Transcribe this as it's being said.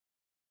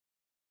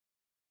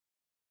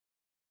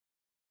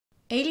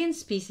Alien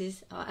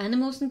species are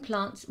animals and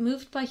plants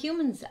moved by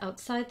humans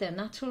outside their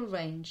natural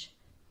range,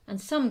 and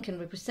some can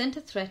represent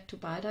a threat to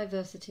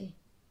biodiversity.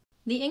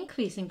 The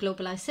increase in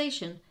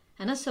globalization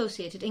and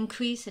associated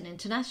increase in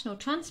international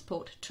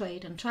transport,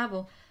 trade and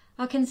travel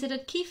are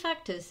considered key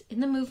factors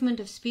in the movement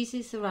of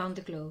species around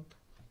the globe.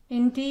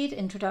 Indeed,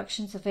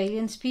 introductions of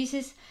alien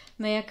species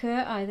may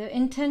occur either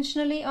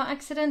intentionally or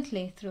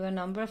accidentally through a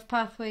number of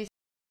pathways.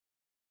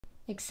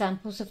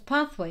 Examples of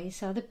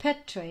pathways are the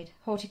pet trade,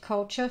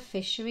 horticulture,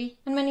 fishery,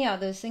 and many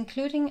others,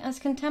 including as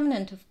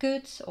contaminant of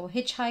goods or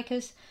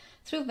hitchhikers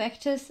through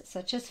vectors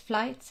such as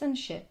flights and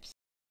ships.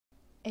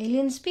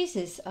 Alien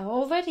species are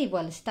already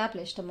well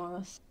established among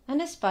us, and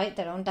despite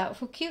their own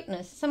doubtful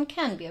cuteness, some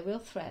can be a real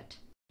threat.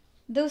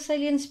 Those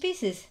alien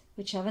species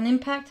which have an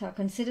impact are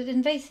considered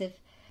invasive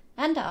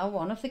and are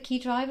one of the key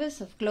drivers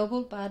of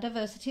global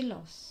biodiversity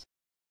loss.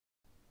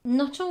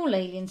 Not all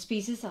alien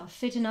species are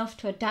fit enough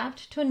to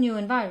adapt to a new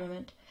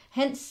environment,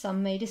 hence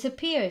some may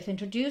disappear if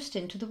introduced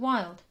into the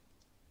wild.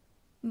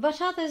 But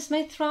others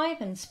may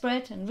thrive and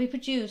spread and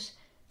reproduce,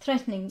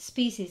 threatening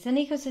species and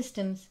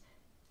ecosystems,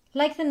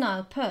 like the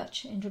Nile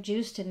perch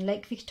introduced in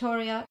Lake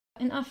Victoria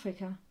in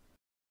Africa.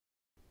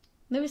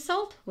 The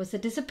result was the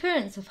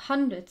disappearance of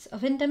hundreds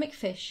of endemic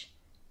fish,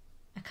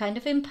 a kind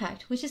of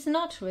impact which is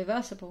not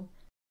reversible.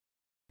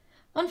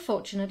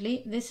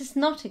 Unfortunately, this is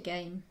not a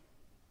game.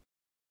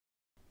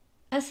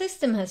 A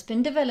system has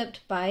been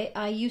developed by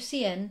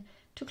IUCN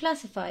to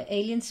classify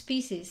alien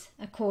species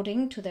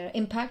according to their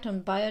impact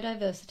on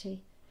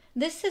biodiversity.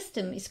 This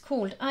system is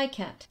called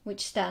EICAT,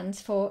 which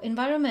stands for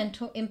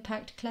Environmental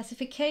Impact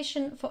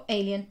Classification for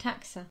Alien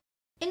Taxa.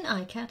 In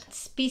EICAT,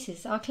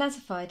 species are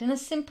classified in a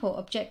simple,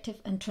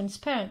 objective and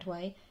transparent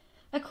way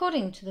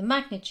according to the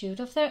magnitude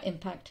of their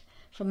impact,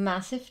 from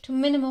massive to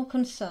minimal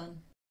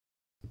concern.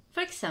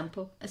 For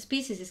example, a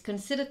species is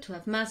considered to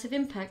have massive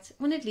impacts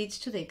when it leads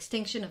to the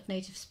extinction of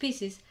native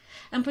species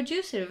and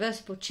produces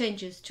irreversible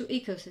changes to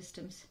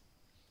ecosystems,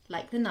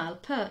 like the Nile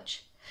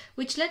perch,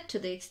 which led to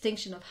the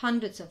extinction of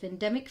hundreds of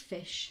endemic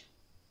fish.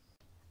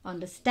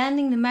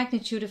 Understanding the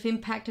magnitude of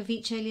impact of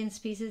each alien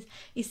species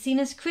is seen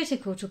as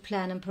critical to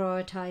plan and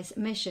prioritize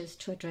measures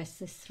to address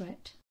this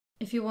threat.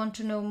 If you want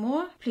to know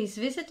more, please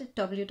visit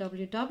www.iucn.org.